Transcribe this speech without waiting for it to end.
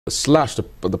slashed,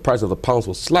 the price of the pounds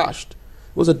was slashed.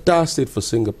 It was a dire state for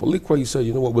Singapore. Look what you said,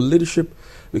 you know what, with leadership,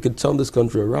 we can turn this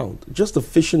country around. Just a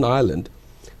fishing island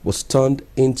was turned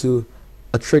into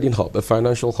a trading hub, a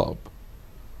financial hub.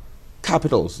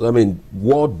 Capitals, I mean,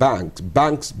 World Bank,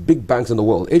 banks, big banks in the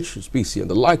world, HSBC and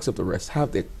the likes of the rest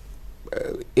have their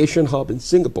Asian hub in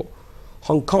Singapore,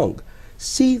 Hong Kong.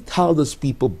 See how those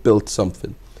people built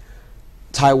something.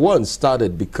 Taiwan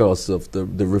started because of the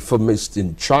reformists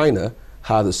in China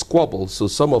had a squabble, so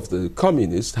some of the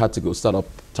communists had to go start up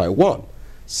Taiwan.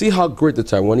 See how great the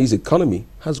Taiwanese economy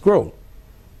has grown.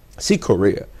 See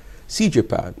Korea, see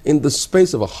Japan. In the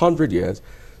space of 100 years,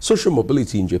 social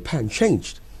mobility in Japan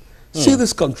changed. See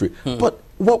this country. But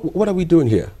what are we doing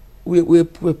here? We're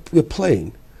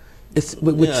playing.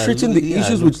 We're treating the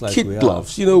issues with like kid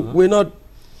gloves. You know, we're not,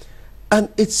 and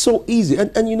it's so easy.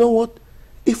 And you know what?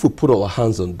 If we put all our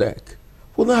hands on deck,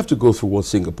 we'll not have to go through what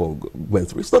Singapore went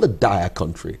through. It's not a dire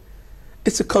country.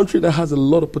 It's a country that has a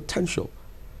lot of potential.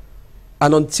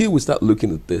 And until we start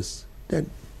looking at this, then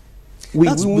we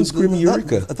won't scream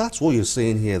Eureka. That's what you're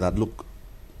saying here, that look,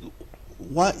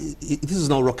 why this is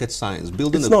not rocket science.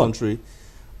 Building a country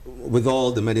with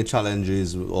all the many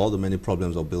challenges, all the many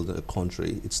problems of building a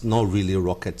country, it's not really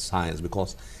rocket science,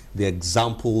 because the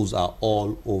examples are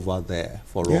all over there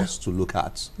for us to look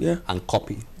at and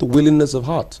copy. The willingness of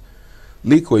heart.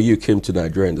 Lee Kuan Yew came to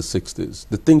Nigeria in the 60s.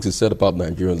 The things he said about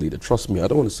Nigerian leader, trust me, I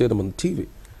don't want to say them on TV.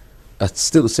 That's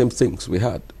still the same things we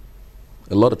had.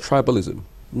 A lot of tribalism,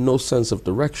 no sense of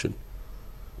direction.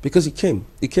 Because he came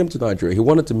to Nigeria. He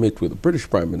wanted to meet with the British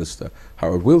Prime Minister,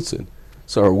 Harold Wilson.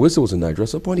 So Harold Wilson was in Nigeria. At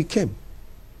some point he came.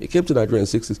 He came to Nigeria in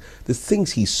the 60s. The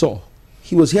things he saw,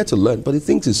 he was here to learn, but the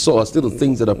things he saw are still the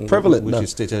things that are prevalent now. Which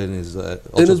is stated in his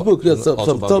book, yes,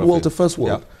 from Third World to First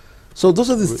World. Yeah. So those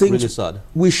are the things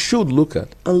we should look at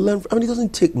and learn. I mean, it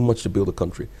doesn't take much to build a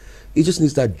country. It just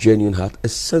needs that genuine heart, a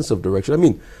sense of direction. I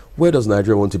mean, where does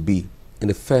Nigeria want to be in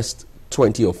the first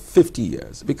 20 or 50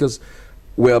 years? Because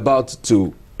we're about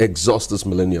to exhaust this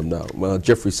millennium now.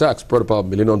 Jeffrey Sachs brought about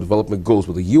Millennium Development Goals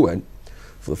with the UN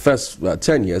for the first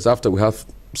 10 years. After we have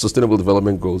Sustainable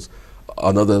Development Goals,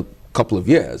 another couple of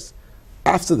years.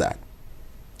 After that,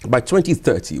 by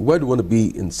 2030, where do we want to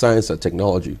be in science and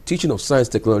technology? Teaching of science,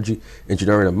 technology,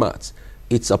 engineering, and maths.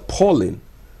 It's appalling.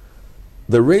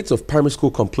 The rate of primary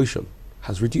school completion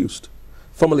has reduced.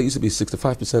 Formerly it used to be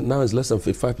 65%, now it's less than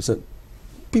 55%.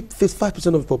 55%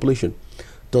 of the population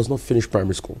does not finish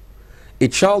primary school. A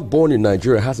child born in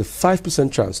Nigeria has a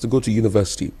 5% chance to go to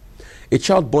university. A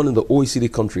child born in the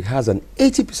OECD country has an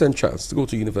 80% chance to go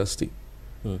to university.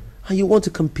 And you want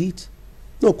to compete?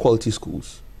 No quality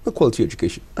schools, no quality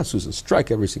education. That's who's on strike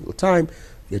every single time.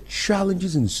 There are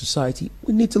challenges in society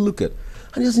we need to look at.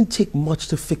 And it doesn't take much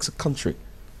to fix a country.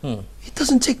 It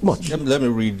doesn't take much. Let me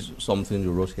read something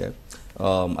you wrote here.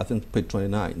 I think page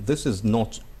 29. This is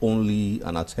not only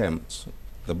an attempt,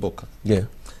 the book. Yeah.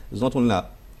 It's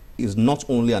not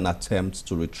only an attempt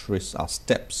to retrace our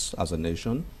steps as a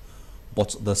nation,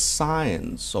 but the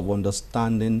science of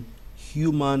understanding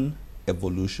human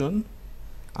evolution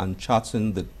and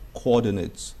charting the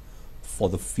coordinates for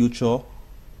the future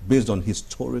based on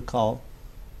historical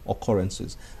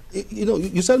occurrences. You know,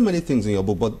 you said many things in your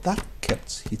book, but that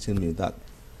kept hitting me, that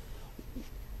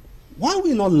why are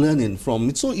we not learning from,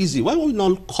 it's so easy, why are we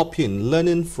not copying,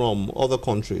 learning from other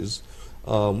countries,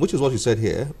 which is what you said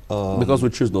here. Because we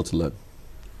choose not to learn.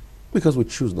 Because we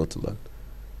choose not to learn.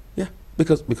 Yeah,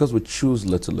 because we choose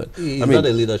not to learn. Is that a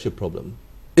leadership problem?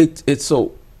 It's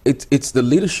the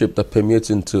leadership that permeates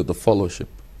into the followership.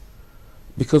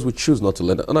 Because we choose not to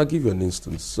learn. And I'll give you an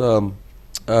instance. Donald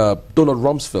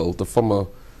Rumsfeld, the former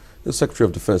Secretary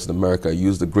of Defense in America,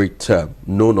 used the great term,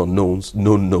 known unknowns,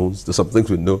 known knowns. There's some things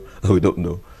we know and we don't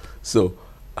know. So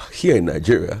here in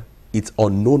Nigeria, it's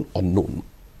unknown unknown.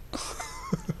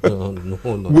 No.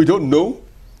 We don't know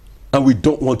and we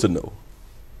don't want to know.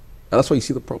 And that's why you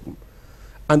see the problem.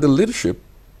 And the leadership,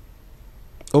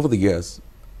 over the years,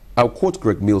 I'll quote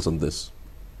Greg Mills on this.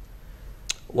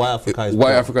 Why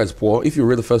Africa is poor. If you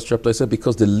read the first chapter, I said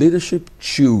because the leadership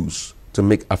choose to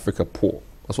make Africa poor.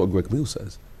 That's what Greg Mills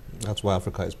says. That's why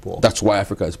Africa is poor. That's why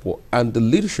Africa is poor. And the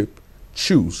leadership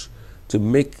choose to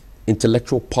make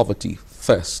intellectual poverty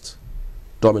first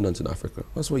dominant in Africa.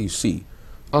 That's why you see,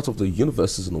 out of the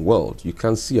universities in the world, you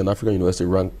can see an African university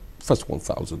rank first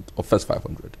 1,000 or first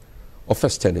 500 or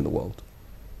first 10 in the world.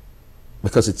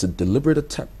 Because it's a deliberate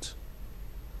attempt.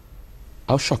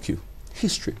 I'll shock you.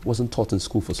 History wasn't taught in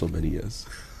school for so many years.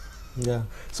 Yeah.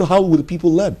 So how would the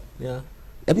people learn? Yeah.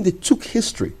 I mean, they took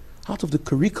history out of the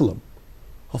curriculum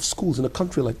of schools in a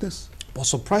country like this. But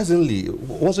surprisingly,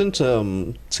 wasn't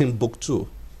Pt.2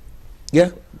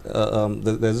 Yeah.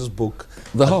 There's this book.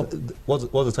 The Hub. What's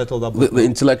the title of that book? The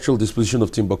Intellectual Disposition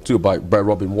of Timbuktu by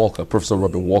Robin Walker, Professor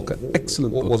Robin Walker.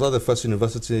 Excellent book. Was that the first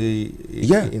university?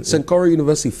 St. Cora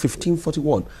University,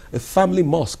 1541. A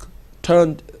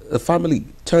family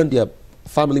turned their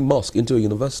family mosque into a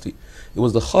university. It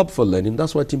was the hub for learning.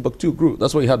 That's why Timbuktu grew.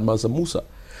 That's why you had Mansa Musa.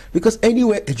 Because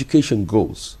anywhere education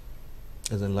goes,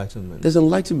 there's enlightenment. There's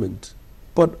enlightenment.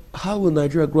 But how will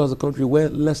Nigeria grow as a country where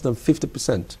less than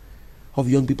 50% of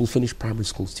young people finish primary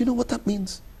schools? Do you know what that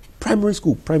means? Primary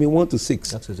school, primary 1 to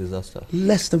 6. That's a disaster.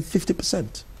 Less than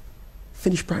 50%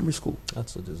 finish primary school.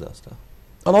 That's a disaster.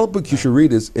 Another book you should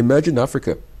read is Emerging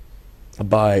Africa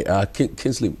by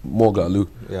Kingsley Moghalu.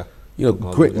 Yeah. You know,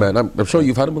 great man. I'm sure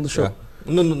you've had him on the show. Yeah.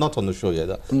 No, not on the show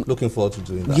yet. Looking forward to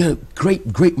doing that. Yeah,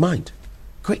 great mind.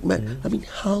 Great man. I mean,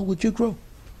 how would you grow?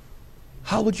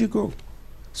 How would you grow?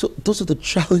 So those are the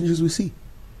challenges we see.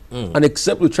 And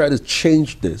except we try to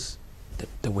change this,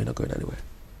 then we're not going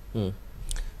anywhere.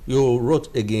 You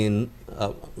wrote again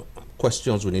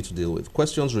questions we need to deal with.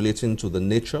 Questions relating to the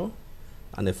nature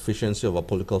and efficiency of a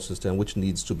political system which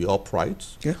needs to be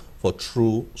upright for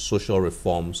true social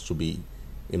reforms to be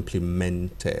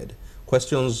implemented.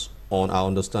 Questions on our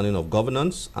understanding of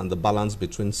governance and the balance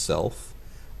between self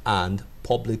and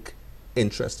public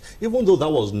interest. Even though that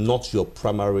was not your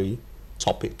primary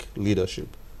topic, leadership,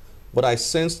 but I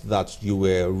sensed that you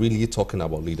were really talking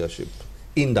about leadership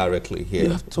indirectly here. You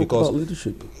have to talk about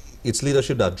leadership. It's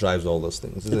leadership that drives all those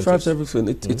things. It drives everything.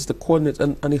 It's the coordinates,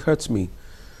 and it hurts me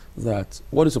that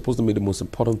what is supposed to be the most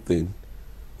important thing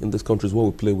in this country is what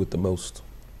we play with the most.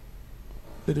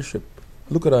 Leadership.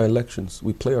 Look at our elections.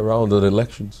 We play around at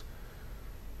elections.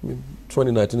 I mean,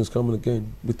 2019 is coming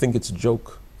again. We think it's a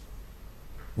joke.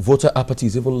 Voter apathy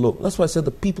is even low. That's why I said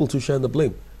the people to share the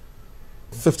blame.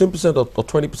 15% or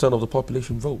 20% of the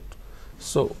population vote.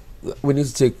 So we need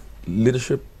to take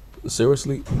leadership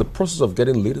seriously. The process of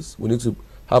getting leaders, we need to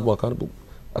have more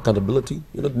accountability.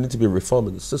 You know, there need to be a reform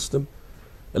in the system,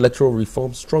 electoral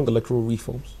reforms, strong electoral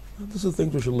reforms. These are the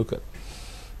things we should look at.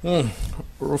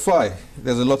 Rufai,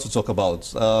 there's a lot to talk about.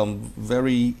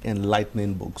 Very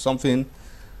enlightening book. Something,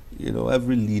 you know,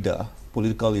 every leader,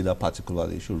 political leader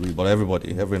particularly, should read, but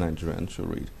every Nigerian should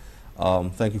read.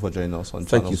 Thank you for joining us on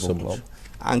Channels Bookclub.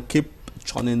 And keep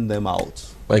churning them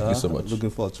out. Thank you so much. Looking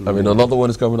forward to another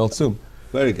one is coming out soon.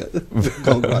 Very good.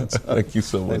 Congrats. Thank you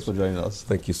so much. Thanks for joining us.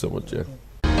 Thank you so much, yeah.